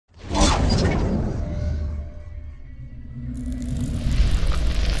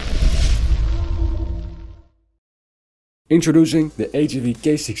Introducing the AGV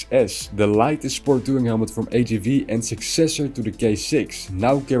K6-S, the lightest sport touring helmet from AGV and successor to the K6,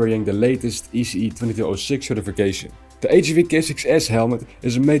 now carrying the latest ECE 2206 certification. The AGV K6-S helmet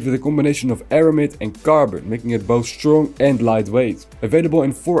is made with a combination of aramid and carbon, making it both strong and lightweight. Available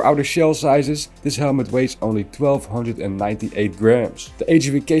in 4 outer shell sizes, this helmet weighs only 1298 grams. The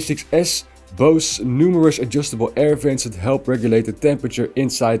AGV K6-S boasts numerous adjustable air vents that help regulate the temperature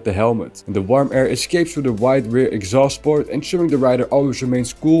inside the helmet. And the warm air escapes through the wide rear exhaust port, ensuring the rider always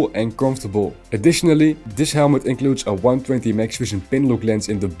remains cool and comfortable. Additionally, this helmet includes a 120 max vision pin look lens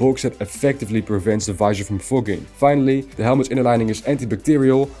in the box that effectively prevents the visor from fogging. Finally, the helmet's inner lining is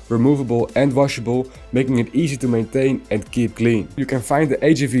antibacterial, removable and washable, making it easy to maintain and keep clean. You can find the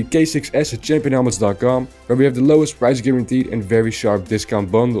AGV K6-S at championhelmets.com, where we have the lowest price guaranteed and very sharp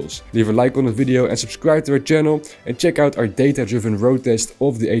discount bundles. Leave a like on the video and subscribe to our channel, and check out our data-driven road test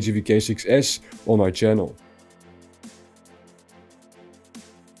of the AGV K6-S on our channel.